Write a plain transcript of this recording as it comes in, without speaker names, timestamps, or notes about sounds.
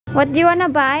What do you wanna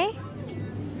buy?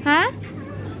 Huh?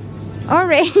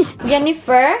 Orange.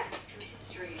 Jennifer?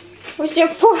 What's your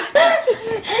food?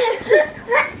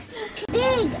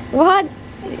 Big. What?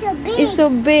 It's so big. It's so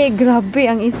big. Grabe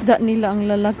ang isda nila, ang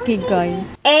lalaki, guys.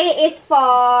 A is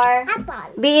for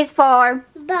Apple. B is for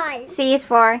Ball. C is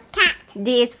for Cat.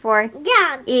 D is for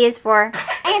Dog. E is for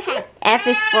Elephant. F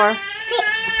is for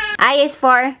Fish. I is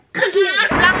for Piggy.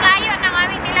 Lang layo ng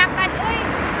aming nilakad, uy.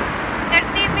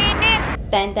 30 minutes.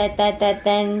 Ten, ten, ten, ten,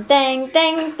 ten, ten,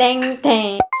 ten, ten,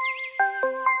 ten.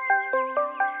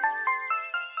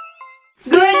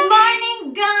 Good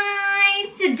morning, guys!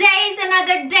 Today is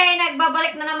another day.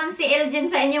 Nagbabalik na naman si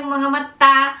Elgin sa inyong mga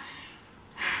mata.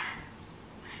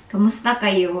 Kamusta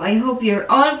kayo? I hope you're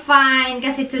all fine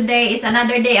kasi today is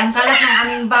another day. Ang kalat ng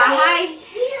aming bahay.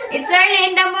 It's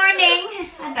early in the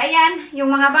morning. At ayan,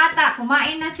 yung mga bata,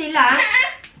 kumain na sila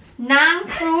ng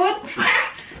fruit.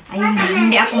 Ayun,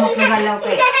 hindi ako magkagalaw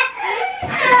kayo.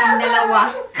 Ang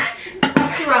dalawa.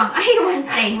 What's wrong? I want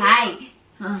to say hi.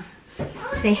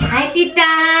 Say hi,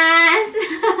 titas!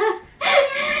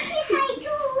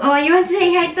 Oh, you want to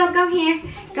say hi to? Come here.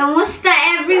 Kamusta,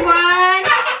 everyone?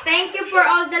 Thank you for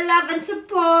all the love and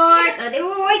support.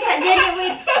 Oh, wait, Jenny,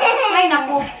 wait. Ay,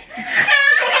 naku.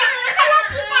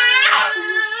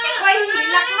 Ay,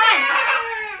 hilak man.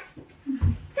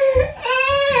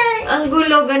 Ang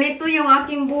gulo. Ganito yung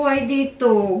aking buhay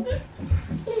dito.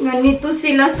 Ganito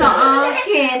sila sa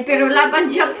akin. Pero laban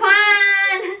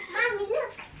Japan.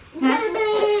 Ha?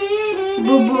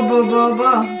 Bo.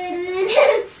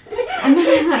 Ano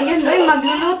na yan? Ay,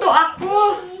 magluluto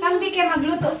ako. Kambi kayo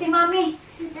magluto si Mami.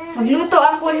 Magluto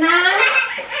ako na.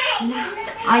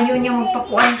 Ayaw niya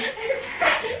magpakuan.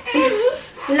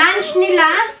 Lunch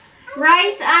nila.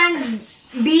 Rice and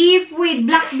beef with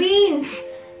black beans.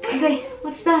 Okay,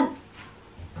 what's that?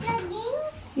 Black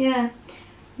beans? Yeah.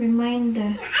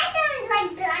 Reminder. I don't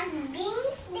like black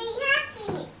beans. They're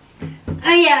yucky.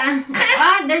 Oh, yeah.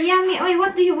 Ah, they're yummy. Oh,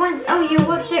 what do you want? Oh, you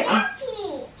want their... Oh.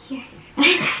 Here.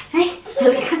 Ay,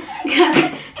 halika.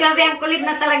 Grabe, ang kulit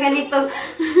na talaga nito.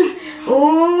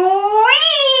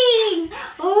 Uwing!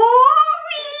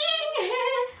 Uwing!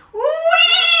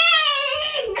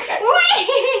 Uwing!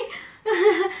 Uwing!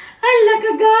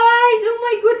 Halaka, guys! Oh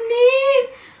my goodness!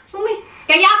 Oh my...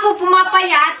 Kaya ako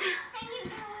pumapayat.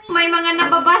 May mga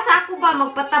nababasa ako ba?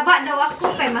 Magpataba daw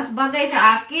ako kay mas bagay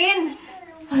sa akin.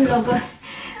 Halaga.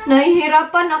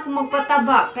 Nahihirapan ako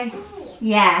magpataba. Kay...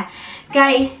 Yeah.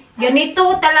 Kay...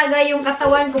 Ganito talaga yung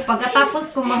katawan ko pagkatapos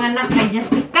ko mga anak kay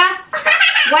Jessica.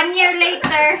 1 year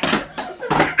later,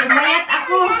 pumayat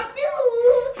ako.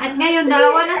 At ngayon,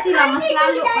 dalawa na sila. Mas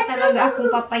lalo pa talaga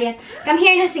akong papayat. Come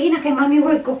here na. Sige na kay Mommy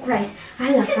will cook rice.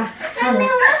 Hala ka. Hala.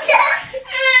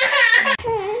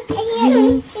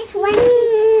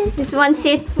 This one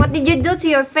seat. What did you do to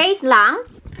your face, Lang?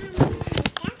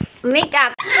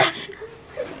 Makeup.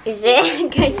 Is it?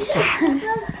 Okay.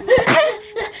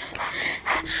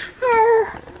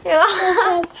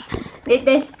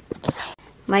 This.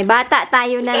 May bata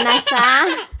tayo na nasa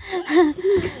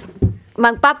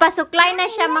magpapasuklay na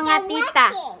siya, mga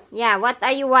tita. Yeah, what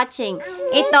are you watching?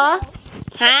 Ito?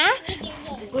 Ha?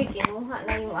 Uy, kinuha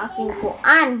na yung aking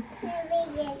kuan.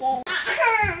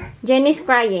 Jenny's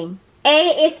crying.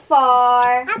 A is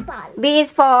for Apple. B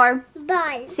is for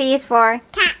Ball. C is for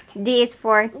Cat. D is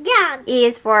for Dog. E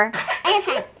is for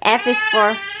Elephant. F is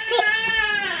for Fish.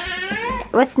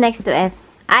 what's next to F?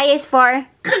 I is for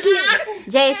Piggy.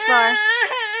 J is for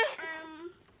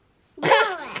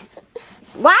Ball.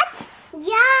 what?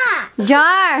 Yeah.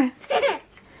 Jar.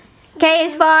 K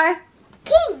is for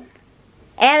King.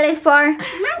 L is for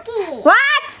Monkey.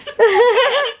 what?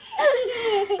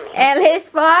 L is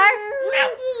for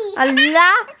Monkey.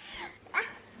 Allah.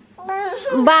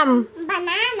 Bam.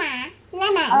 Banana.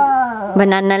 Lemon.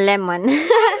 Banana lemon.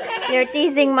 You're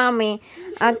teasing Mommy.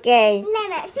 Okay.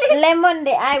 Lemon. Lemon.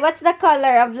 What's the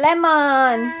color of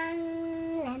lemon?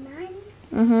 Lemon.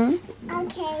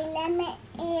 Okay, lemon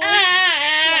is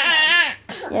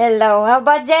Yellow. How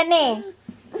about Jenny?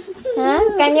 Huh?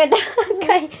 Can you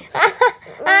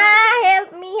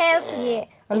help me.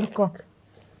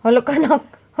 Hello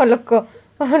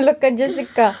ka,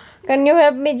 Jessica. Can you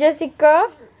help me,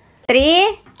 Jessica? 3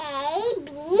 A,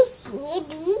 B, C,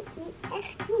 D, E, F,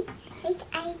 G, H,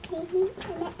 I, K,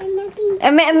 L,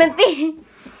 M, N, P.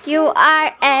 Q,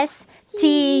 R, S, T,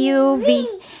 U, V,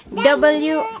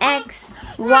 W, X,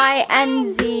 Y,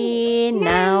 and Z.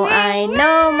 Now I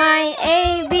know my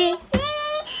ABC.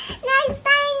 Next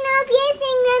time, no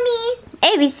piercing, Mommy.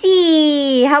 ABC.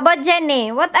 How about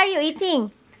Jenny? What are you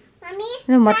eating? Mommy?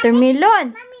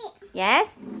 Watermelon. Mommy.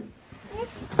 Yes?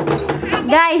 This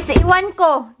Guys, iwan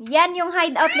ko. Yan yung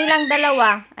hideout nilang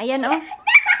dalawa. Ayan, oh.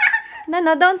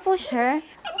 No, don't push her.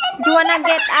 Do you wanna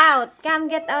get out? Come,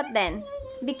 get out then.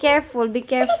 Be careful, be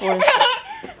careful.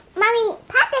 Mommy,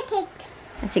 patty cake.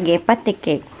 Sige, patty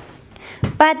cake.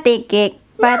 Patty cake,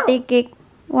 patty cake.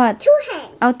 What? 2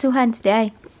 hands. Oh, 2 hands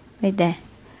there. Wait there.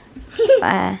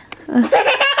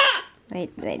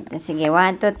 Wait. Sige,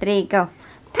 1, 2, 3, go.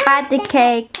 Patty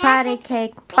cake,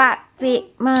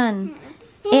 man.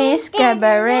 Is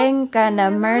kabareng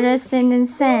kana medicine and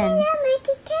sand. Make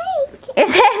a cake. Is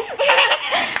it?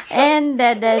 And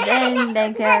the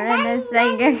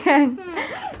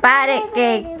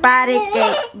party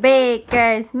cake,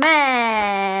 baker's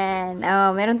man.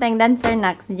 Oh, meron tayong dancer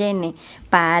next, Jenny.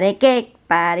 Party cake,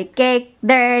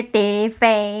 dirty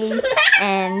face.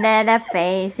 And the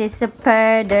face is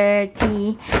super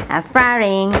dirty. A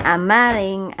frying, a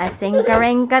marrying, a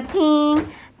sink-a-rink-a-ting.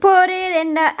 Put it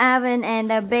in the oven and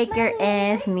the baker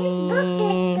is me.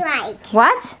 Like.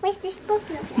 What? What's this book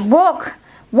look like? Book.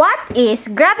 What is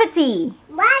gravity?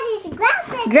 What is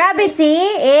gravity? Gravity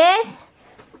is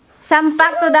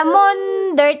sampak to the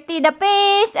moon, dirty the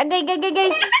face. Agay.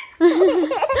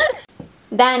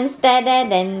 Dance, dance.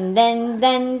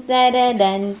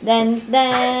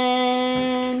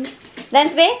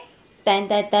 Dance, be? Tang.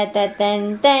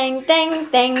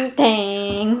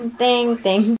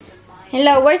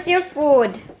 Hello, where's your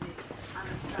food?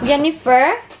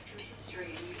 Jennifer?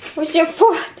 Where's your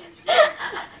food?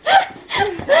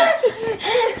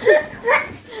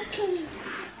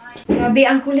 Grabe,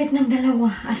 ang kulit ng dalawa.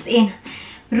 As in.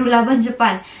 Pero laban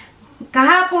Japan.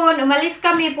 Kahapon, umalis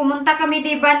kami. Pumunta kami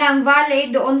diba ng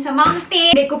valley doon sa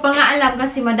mountain. Hindi ko pa nga alam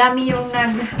kasi madami yung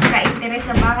nagka-interest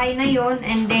sa bahay na yon.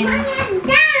 And then,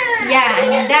 yeah,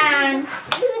 and then,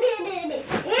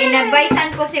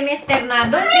 inadvisean ko si Mr.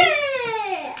 na, don't be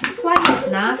quiet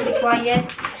na. Be quiet.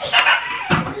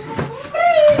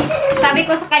 Sabi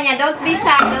ko sa kanya, don't be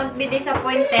sad, don't be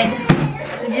disappointed.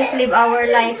 We just live our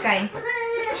life, kay.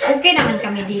 Okay naman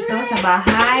kami dito sa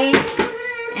bahay.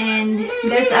 And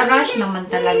there's a rush naman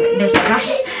talaga. There's a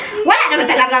rush. Wala naman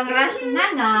talagang rush.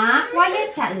 Nana,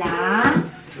 quiet sala.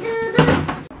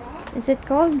 Is it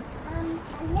cold? A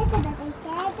little bit, I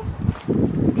said.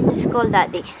 It's cold,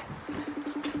 Daddy.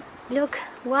 Look.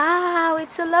 Wow,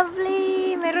 it's so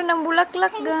lovely. Meron ng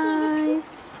bulaklak,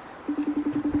 guys.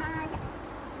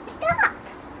 Stop.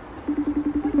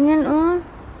 Yan, oh.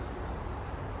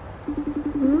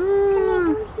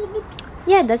 Can I see the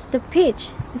Yeah, that's the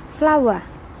peach. The flower.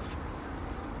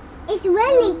 It's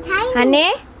really tiny.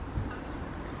 Honey?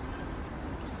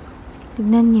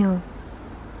 Tignan nyo.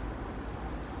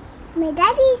 My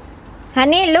daddy's.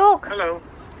 Honey, look. Hello.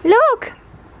 Look.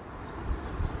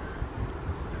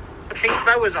 The pink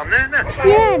flowers on there, isn't it?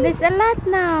 Yeah, there's a lot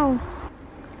now.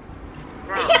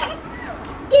 Wow.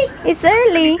 It's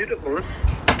early. Beautiful.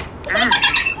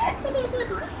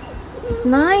 It's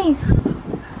nice.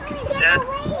 Yeah.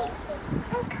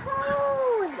 I'm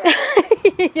cold.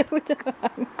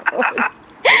 I'm cold.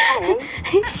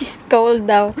 She's cold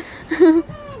now.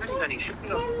 That's only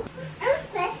sugar. I'm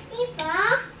thirsty,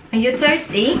 Pa. Are you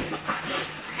thirsty?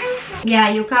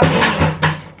 Yeah, you copy me.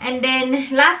 And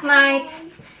then, last night,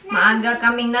 maaga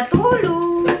kaming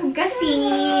natulog kasi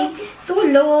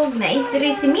tulog na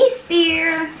istri si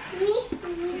Mister.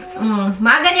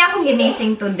 Maaga niya akong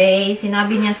ginising today.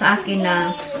 Sinabi niya sa akin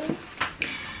na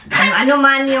kung ano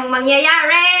man yung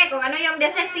mangyayari, kung ano yung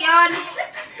desisyon,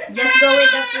 just go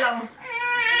with the flow.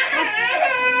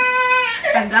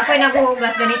 Pag ako'y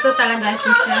naghuhugas, ganito talaga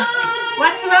siya.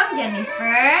 What's wrong,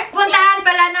 Jennifer? Puntahan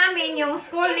pala namin yung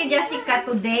school ni Jessica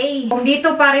today. Kung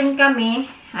dito pa rin kami,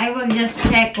 I will just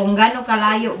check kung gaano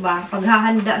kalayo ba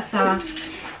paghahanda sa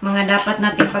mga dapat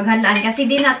natin paghandaan. Kasi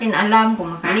di natin alam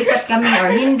kung makalipat kami or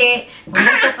hindi. Kung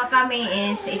dito pa kami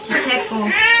is i-check ko.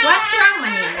 What's wrong,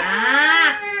 Manila?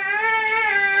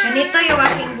 Ganito yung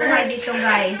aking buhay dito,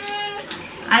 guys.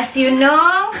 As you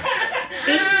know,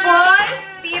 peaceful,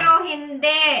 pero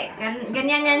hindi.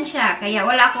 Ganyan yan siya. Kaya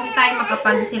wala akong time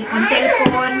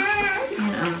makapag-cellphone.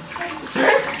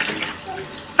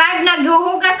 Pag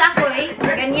naghuhugas ako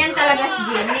ganyan talaga si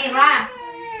Jenny, ba?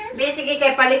 Basically,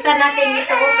 kay palitan natin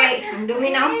ito kay ang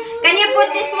dumi na. Can you put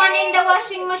this one in the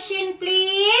washing machine,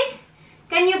 please?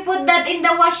 Can you put that in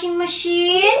the washing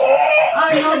machine?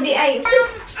 Oh no,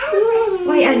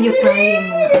 why are you crying?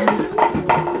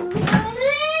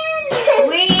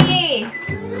 Wait.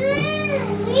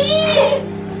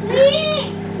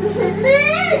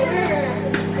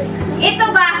 Ito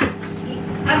ba?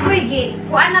 Agoy,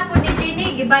 kuan na po ni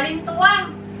Jenny,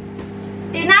 gibalintuwang.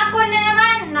 Tinapon na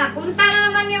naman. Napunta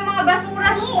na naman yung mga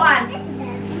basura sa kuan.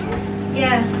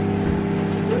 Yeah.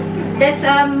 That's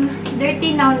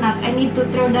dirty now, Nak. I need to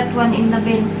throw that one in the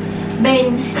bin.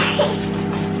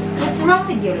 What's wrong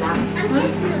with you, Lam? I'm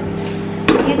just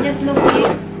You just look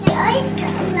it. I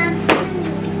always love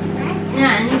swimming.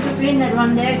 Yeah, I need to clean that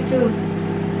one there too.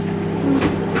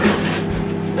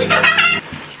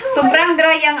 Sobrang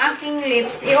dry ang aking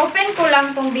lips. I-open ko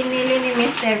lang tong binili ni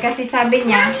Mister kasi sabi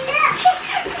niya,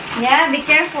 yeah, be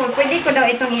careful. Pwede ko daw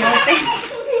itong i-open.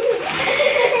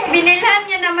 Binilhan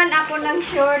niya naman ako ng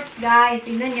shorts, guys.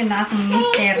 Tignan niyo na akong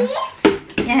Mister.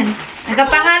 Yan.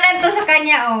 Nagkapangalan to sa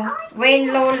kanya, oh.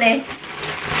 Wayne Lawless.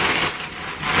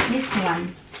 This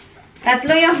one.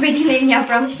 Tatlo yung binili niya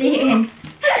from Shein.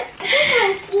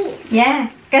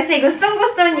 Yeah. Kasi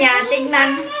gustong-gusto niya,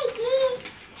 tignan,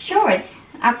 shorts.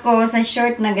 Ako sa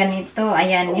short na ganito.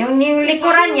 Ayan. Yung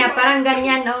likuran niya, parang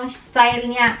ganyan, oh, style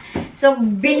niya. So,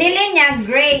 binili niya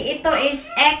gray. Ito is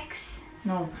X.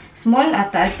 No. Small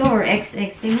ata ito or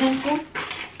XX. Tingnan ko.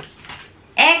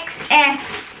 XS.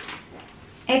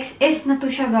 XS na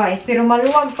to siya, guys. Pero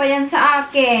maluwag pa yan sa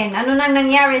akin. Ano nang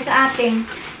nangyari sa atin?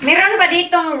 Meron pa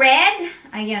ditong red.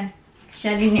 Ayan.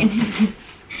 Siya din yun.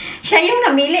 Siya yung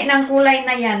namili ng kulay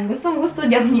na yan. Gustong-gusto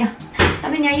niya.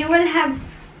 Sabi niya, you will have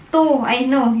 2. I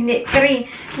know. Hindi,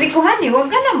 3. Sabi ko, honey, huwag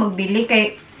ka na magbili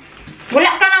kay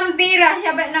wala ka ng pira.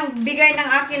 Siya ba nagbigay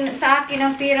sa akin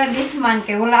ng pira this month.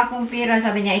 Kaya wala akong pira.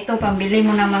 Sabi niya, ito, pambili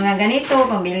mo ng mga ganito.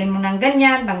 Pambili mo ng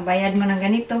ganyan. Pangbayad mo ng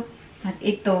ganito. At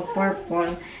ito,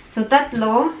 purple. So,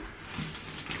 tatlo.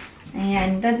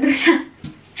 Ayan, tatlo siya.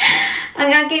 Ang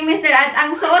aking Mister. At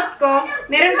ang suot ko,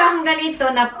 meron pa akong ganito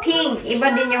na pink.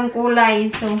 Iba din yung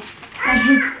kulay. So,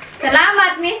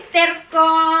 salamat, Mister ko.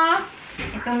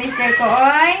 Ito, Mister ko,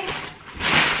 oy.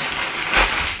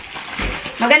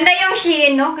 Maganda yung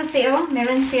Shein, no? Kasi, oh,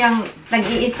 meron siyang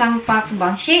tag-iisang pack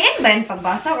ba? Shein ba yung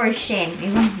pagbasa or Shein?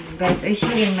 Iba, guys. O,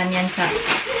 Shein man yan sa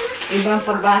ibang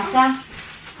pagbasa.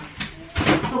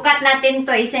 Sukat natin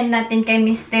to. I-send natin kay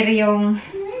Mister yung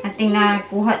ating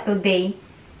nakuha today.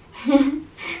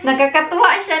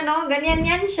 Nakakatuwa siya, no? Ganyan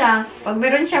yan siya. Pag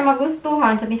meron siya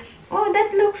magustuhan, sabi, oh,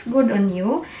 that looks good on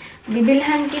you.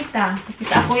 Bibilhan kita. Tapos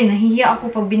ako, nahihiya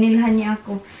ako pag binilhan niya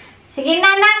ako. Sige,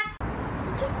 Nana!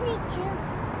 Just need to.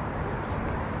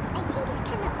 I think it's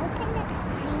gonna open next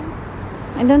time.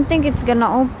 I don't think it's gonna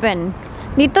open.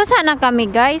 Dito sana kami,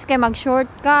 guys, kay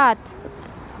mag-shortcut.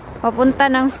 Papunta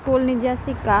ng school ni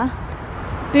Jessica.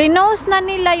 Clinose na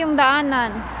nila yung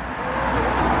daanan.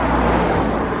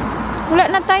 Wala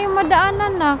na tayong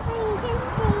madaanan, Nak. You can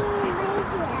stay right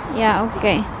here. Yeah,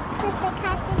 okay. Because the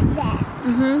class is there.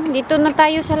 Dito na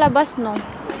tayo sa labas, no?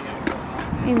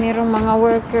 Eh, merong mga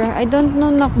worker. I don't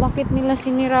know, Nak, bakit nila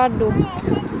sinirado. I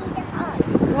can't see the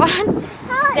hole. What?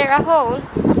 Is there a hole?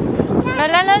 La,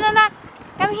 Nak.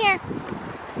 Come here.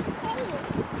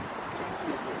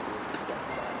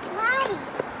 Why?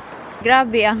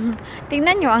 Grabe ang,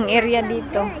 tingnan nyo ang area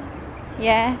dito.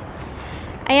 Yeah.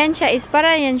 Ayan siya, is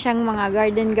para yan siyang mga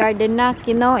garden na,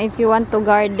 you know, if you want to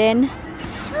garden.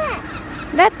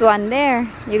 That one there.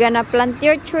 You're gonna plant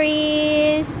your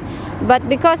trees. But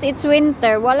because it's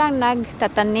winter, walang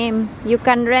nagtatanim. You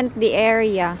can rent the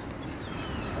area.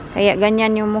 Kaya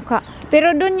ganyan yung mukha.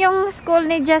 Pero dun yung school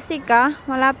ni Jessica,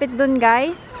 malapit dun,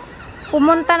 guys.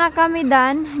 Pumunta na kami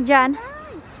dyan.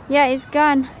 Yeah, it's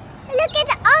gone. Look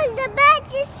at all the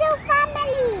birds. It's so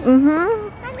family.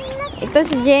 Mommy, look. Ito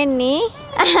si Jenny.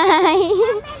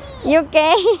 You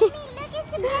okay? Mommy, look, it's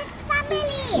the birds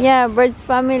family. Yeah, birds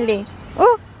family.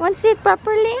 Oh, want to see it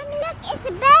properly? Mommy, look, it's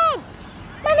the birds.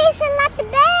 Mommy, it's a lot of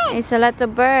birds. It's a lot of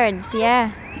birds,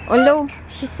 yeah. Hello,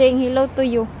 she's saying hello to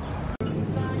you.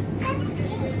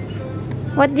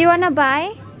 What do you wanna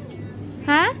buy?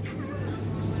 Huh?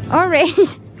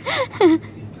 Orange.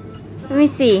 Let me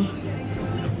see.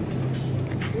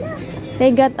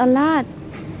 They got a lot.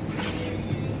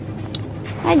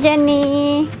 Hi,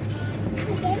 Jenny.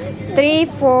 3,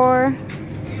 4.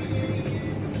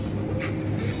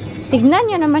 Tignan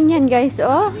nyo naman yan, guys,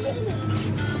 oh.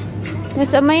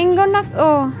 Nasa mango, Nak,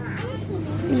 oh.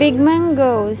 Big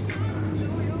mangoes.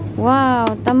 Wow,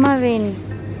 tamarind.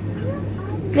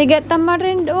 They got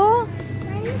tamarind, oh.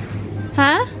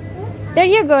 Huh? There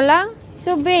you go, lang.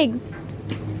 So big.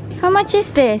 How much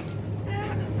is this?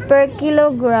 Per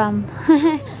kilogram.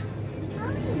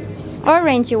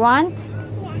 Orange, you want?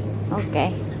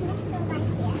 Okay.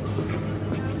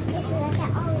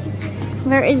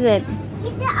 Where is it?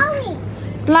 It's the orange.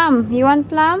 Plum. You want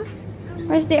plum?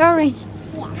 Where's the orange?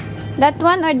 Yeah. That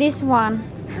one or this one?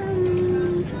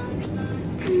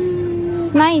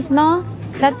 It's nice, no?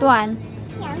 That one.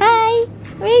 Yeah. Hi,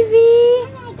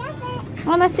 baby. I got it.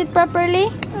 Wanna sit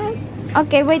properly?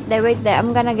 Okay, wait there.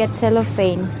 I'm gonna get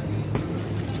cellophane.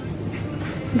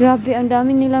 Grabe, ang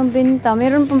dami nilang benta.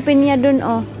 Meron pang pinya dun,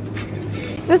 oh.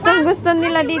 Gusto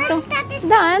nila dito.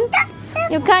 Dan,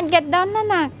 you can't get down,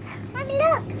 anak. Mommy,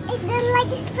 look. The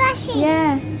light is flashing.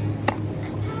 Yeah.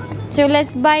 So,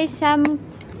 let's buy some,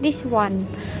 this one.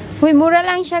 Uy, mura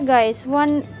lang siya, guys.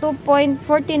 2.49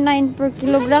 per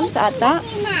kilograms ata.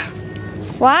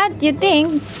 What? You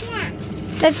think? Yeah.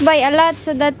 Let's buy a lot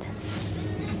so that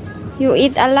you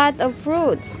eat a lot of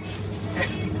fruits.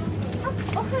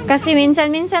 Kasi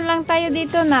minsan-minsan lang tayo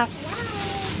dito, nak.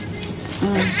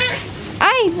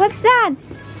 Ay, what's that?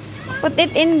 Put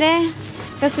it in there.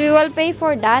 Because we will pay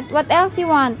for that. What else you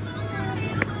want?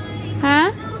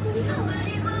 Huh?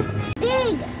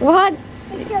 Big. What?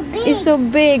 It's so big. It's so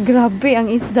big. Grabe, ang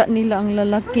isda nila, ang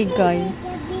lalaki, guys. It's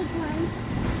a big one.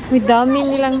 With dami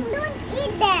nilang... Don't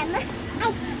eat them.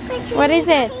 What is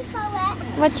it?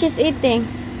 What she's eating?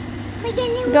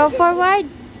 Go forward.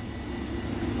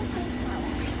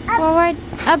 Forward.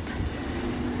 Up.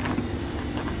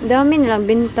 Dami nilang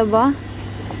binta ba?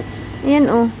 Ayan,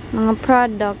 oh. Mga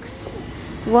products.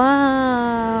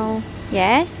 Wow.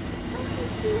 Yes?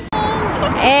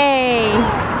 Hey.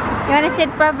 You wanna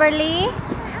sit properly?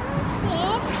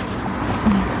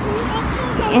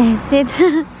 Sit.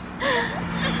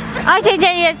 Okay,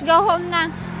 then let's go home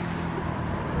na.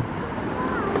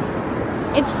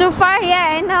 It's too far,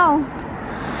 yeah, I know.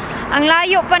 Ang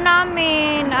layo pa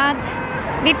namin at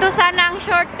dito sana ang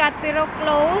shortcut pero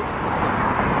close.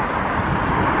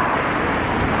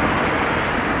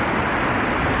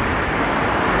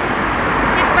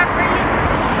 Sit properly.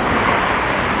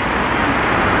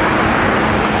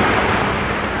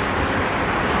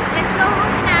 Let's go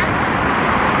home na.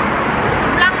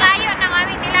 Sobrang layo ng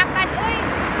aming nilakad. Uy,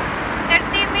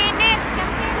 30 minutes.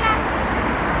 Kami lang.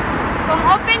 Kung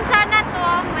open sana to,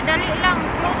 madali lang.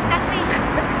 Close kasi.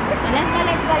 Let's go,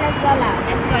 let's go, let's go lang.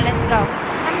 Let's go, let's go.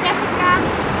 Sam Jessica.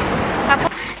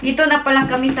 Tapos, dito na pala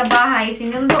kami sa bahay.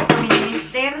 Sinundo kami ni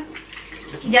Mister.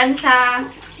 Diyan sa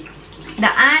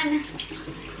daan.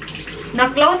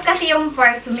 Na-close kasi yung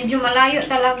park. So, medyo malayo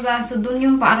talaga. So, dun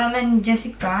yung paaralan ni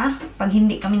Jessica. Pag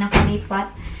hindi kami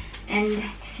nakalipat. And,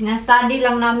 sinastudy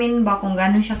lang namin ba kung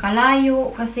gano'n siya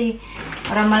kalayo. Kasi,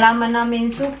 para malaman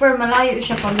namin, super malayo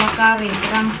siya paglakarin.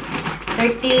 Parang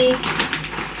 30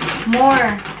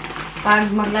 more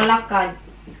pag maglalakad.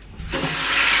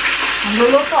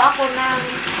 Nagluluto ako ng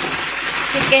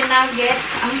chicken nuggets.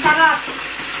 Ang sarap.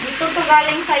 Dito to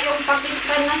galing sa yung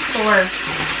Pakistan na store.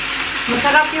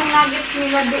 Masarap yung nuggets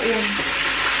nila doon.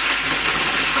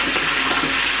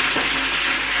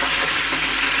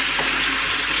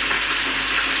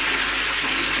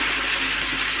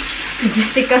 Si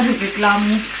Jessica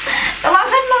nagreklamo.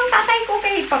 Tawagan mo ang tatay ko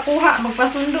kay pakuha.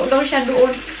 Magpasundo daw siya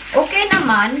doon. Okay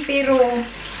naman, pero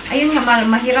ayun nga,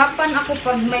 mahirapan ako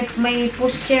pag may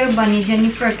pushchair ba ni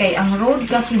Jennifer kay ang road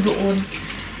kasi doon.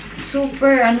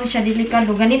 Super, siya,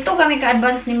 delikado. Ganito kami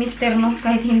ka-advance ni Mr. no?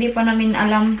 Kahit hindi pa namin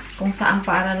alam kung saan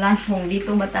paaralan. Kung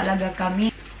dito ba talaga kami.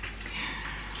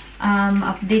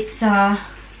 Update sa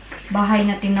bahay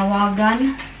na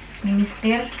tinawagan ni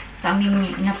Mr. Sa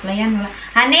aming inaplayan.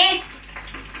 Honey!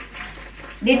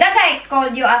 Did the guy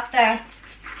call you after?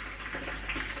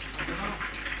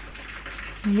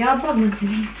 Yabag mo si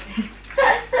Mr.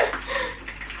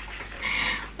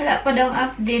 Wala pa daw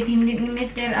update. Hindi ni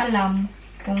Mr. alam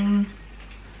kung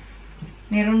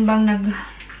meron bang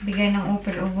nagbigay ng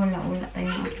offer o wala. Wala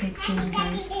tayong update yun,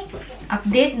 guys.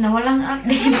 Update na walang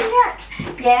update.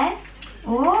 Yes?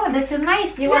 Oh, that's so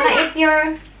nice. Do you wanna eat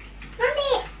your...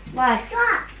 Mommy. What?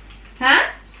 Straw. Huh?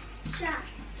 Straw.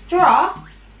 Straw?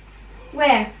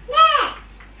 Where? There.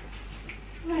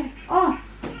 Where? Oh,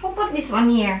 who put this one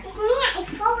here? It's me. I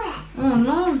throw it. Oh,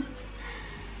 no.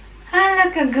 Hala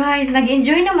ka, guys.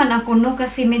 Nag-enjoy naman ako, no?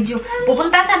 Kasi medyo...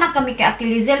 Pupunta sana kami kay Ate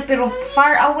Lizelle, pero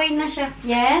far away na siya.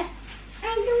 Yes?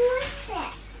 I don't want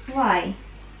it. Why?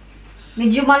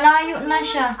 Medyo malayo na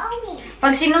siya.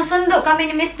 Pag sinusundo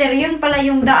kami ni Mr., yun pala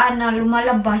yung daan na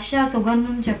lumalabas siya. So,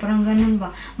 ganun siya. Parang ganun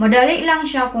ba? Madali lang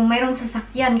siya kung mayroong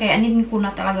sasakyan. Kaya anin ko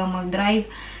na talaga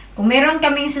mag-drive. Kung mayroon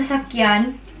kaming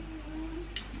sasakyan,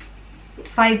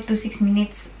 5 to 6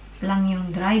 minutes lang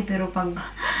yung drive. Pero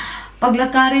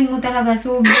paglakarin mo talaga,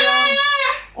 sobrang...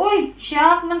 Uy!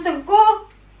 Shock! Mansag ko!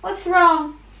 What's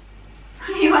wrong?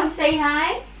 You want to say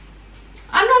hi?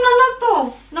 Ano na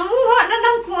to? Namuha na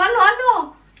ng kung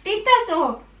ano-ano. Titas,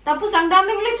 oh. Tapos ang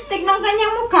daming lipstick ng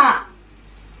kanyang mukha.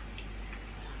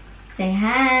 Say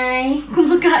hi!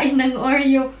 Kumakain ng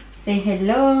Oreo. Say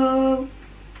hello!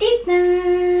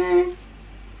 Titas!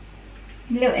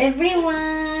 Hello,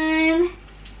 everyone!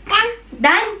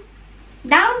 Done?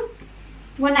 Down?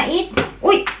 Wanna eat?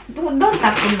 Uy! Doon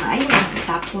tapon na. Ayun,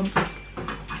 tapon.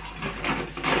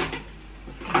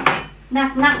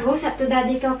 Nak, nak, go sa to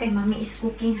daddy ko. Kay mommy is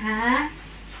cooking, ha?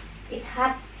 It's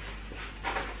hot.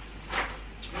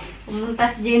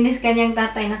 Pumuntas Jenis kanyang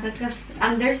tatay.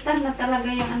 Understand na talaga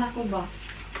yung anak ko ba?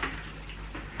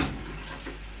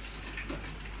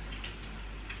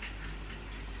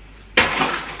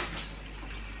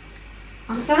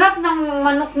 Ang sarap ng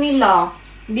manok nila.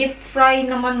 Deep fry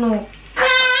na manok.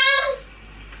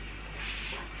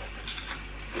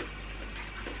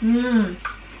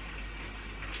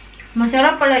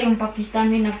 Masarap pala yung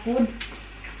Pakistani na food.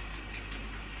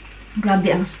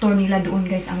 Grabe ang store nila doon,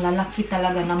 guys. Ang lalaki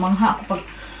talaga. Namangha ako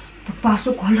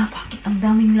pagpasok. Hala, bakit ang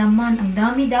daming laman? Ang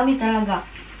dami-dami talaga.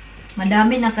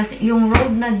 Madami na kasi. Yung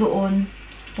road na doon,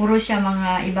 puro siya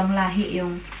mga ibang lahi.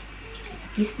 Yung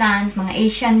Pakistans, mga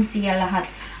Asian siya lahat.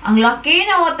 Ang laki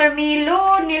na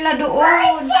watermelon nila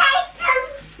doon.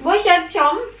 Boy, chef,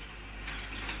 chom.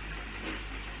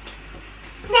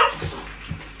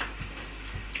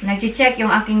 Nag-check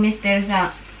yung aking mister sa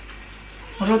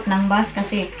route ng bus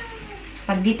kasi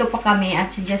pag dito pa kami at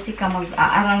si Jessica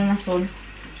mag-aaral na soon,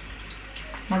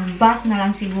 mag-bus na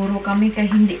lang siguro kami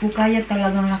kaya hindi ko kaya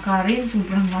talagang lakarin.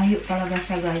 Sobrang layo talaga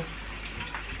siya, guys.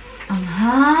 Ang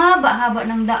haba-haba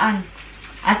ng daan.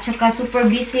 At saka super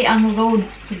busy ang road.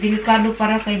 So, delikado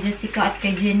para kay Jessica at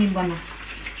kay Jenny ba na.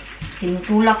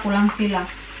 Tinutulak ko lang sila.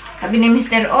 Sabi ni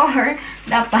Mr. Or,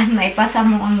 dapat maipasa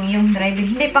mo ang iyong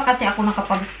driving. Hindi pa kasi ako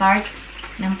nakapag-start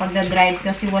ng pagdadrive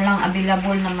kasi walang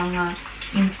available na mga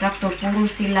instructor. Puro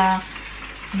sila,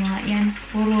 mga yan,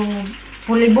 puro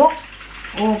fully book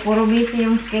o puro busy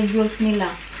yung schedules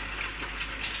nila.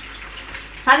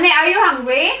 Honey, are you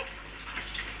hungry?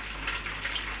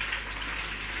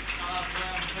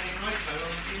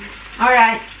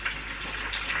 Alright.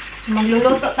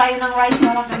 Magluluto tayo ng rice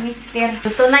para kay Mister.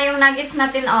 Luto na yung nuggets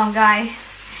natin, oh, guys.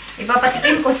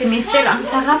 Ipapatikin ko si Mister. Ang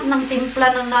sarap ng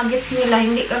timpla ng nuggets nila.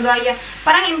 Hindi kagaya.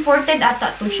 Parang imported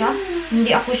ata to siya.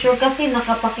 Hindi ako sure kasi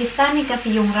naka-Pakistani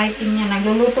kasi yung writing niya.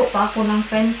 Nagluluto pa ako ng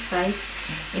french fries.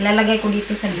 Ilalagay ko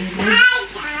dito sa gilid.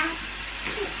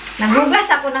 Nagugas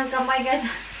ako ng kamay, guys.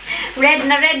 Red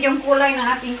na red yung kulay ng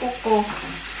aking kuko.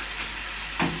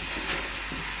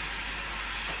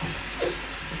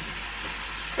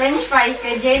 French fries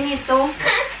kay Jenny to.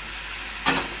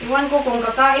 Iwan ko kung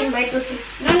kakain ba ito si...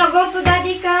 No, go to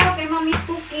daddy ka. Kay mommy's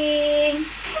cooking.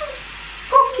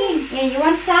 Cooking. Yeah, you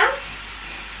want some?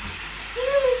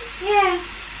 Yeah.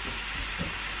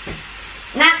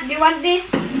 Nak, do you want this?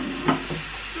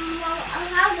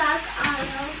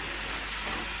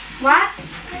 What?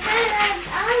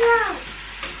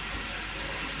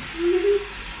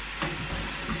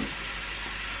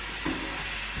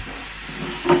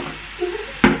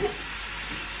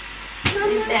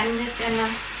 I'm just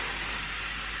gonna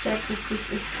check if this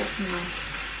is cooked now.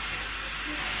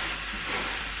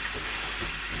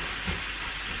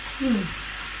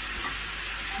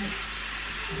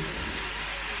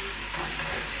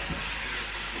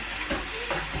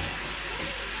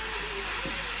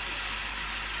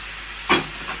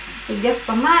 Tigas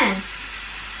pa man.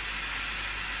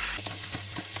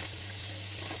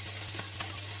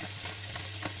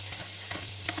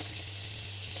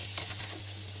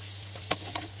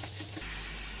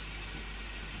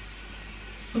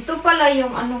 Ito pala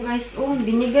yung ano, guys. Oh,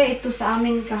 binigay ito sa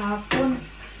amin kahapon.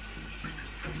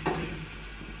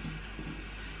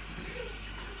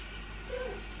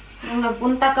 Nung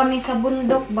nagpunta kami sa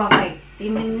bundok, bakit?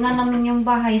 Tinignan namin yung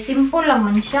bahay. Simple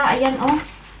naman siya. Ayan, oh.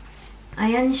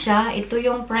 Ayan siya. Ito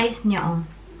yung price niya, oh.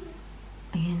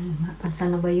 Ayan.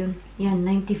 Saan na ba yun? Yan,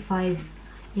 95.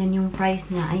 Yan yung price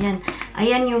niya. Ayan.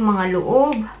 Ayan yung mga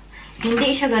loob.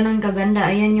 Hindi siya ganun kaganda.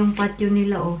 Ayan yung patio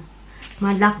nila, oh.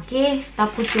 Malaki.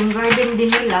 Tapos yung garden din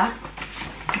nila.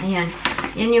 Ayan.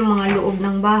 Yan yung mga loob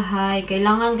ng bahay.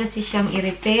 Kailangan kasi siyang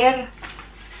i-repair.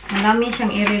 Marami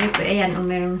siyang i-repair. Ayan, o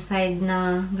merong side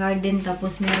na garden.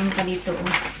 Tapos meron pa dito, o.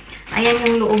 Ayan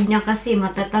yung loob niya kasi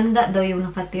matatanda daw yung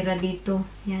nakatira dito.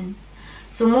 Yan.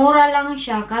 Sumura lang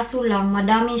siya. Kaso lang,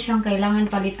 madami siyang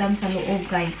kailangan palitan sa loob.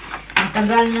 Kay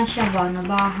matagal na siya ba na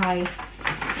bahay.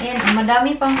 Ayan,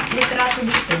 madami pang litrato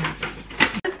dito.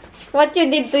 What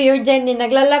you did to your Jenny?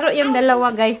 Naglalaro yung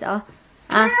dalawa, guys, oh.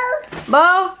 Ah.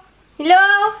 Bo!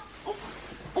 Hello!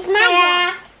 It's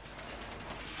my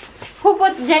Who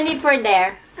put Jennifer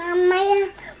there? my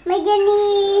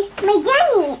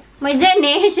Jenny. My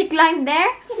Jenny? She climbed there?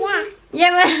 Yeah.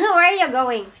 Yeah, where are you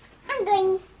going? I'm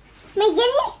going. My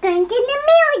Jenny's going to the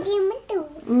museum too.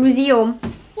 Museum?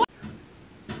 Yeah.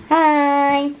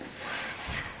 Hi!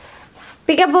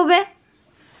 Peekaboo, be?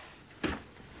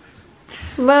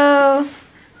 Bo!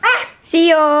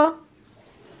 See you!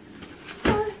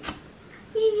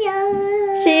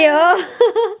 See you!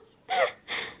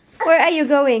 Where are you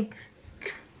going?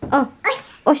 Oh.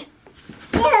 Oh.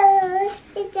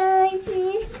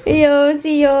 Yo,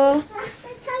 see you.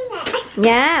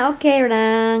 Yeah, okay,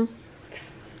 Rang.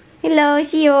 Hello,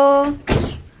 see you.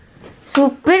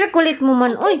 Super kulit mo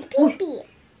man. Uy. Pee-pee.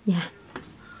 Yeah.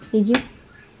 Did you?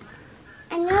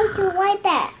 I know to wipe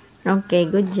it. Okay,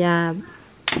 good job.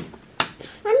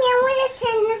 Mommy, I want to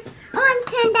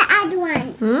turn the other one.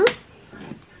 Hmm?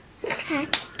 Cut.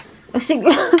 Oh,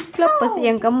 sige. Klapas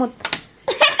yung kamot.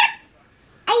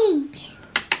 Age.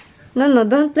 No,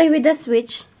 don't play with the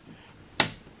switch.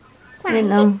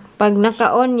 Yan oh. Pag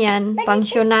naka-on yan,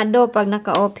 pangsyonado. Pag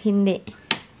naka-off, hindi.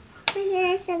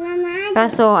 Here's another.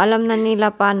 Kaso, alam na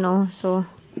nila paano. So,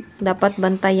 dapat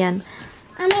bantayan.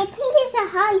 I think it's a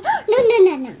high.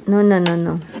 No. No.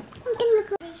 I'm gonna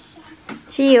go.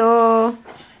 See you.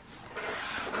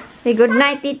 Say good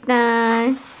night,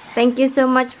 Titas. Thank you so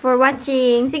much for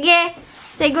watching. Sige,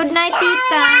 say good night,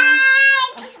 Tita.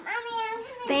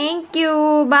 Thank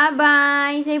you.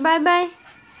 Bye-bye. Say bye-bye.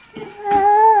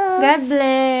 God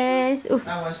bless.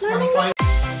 That was 25.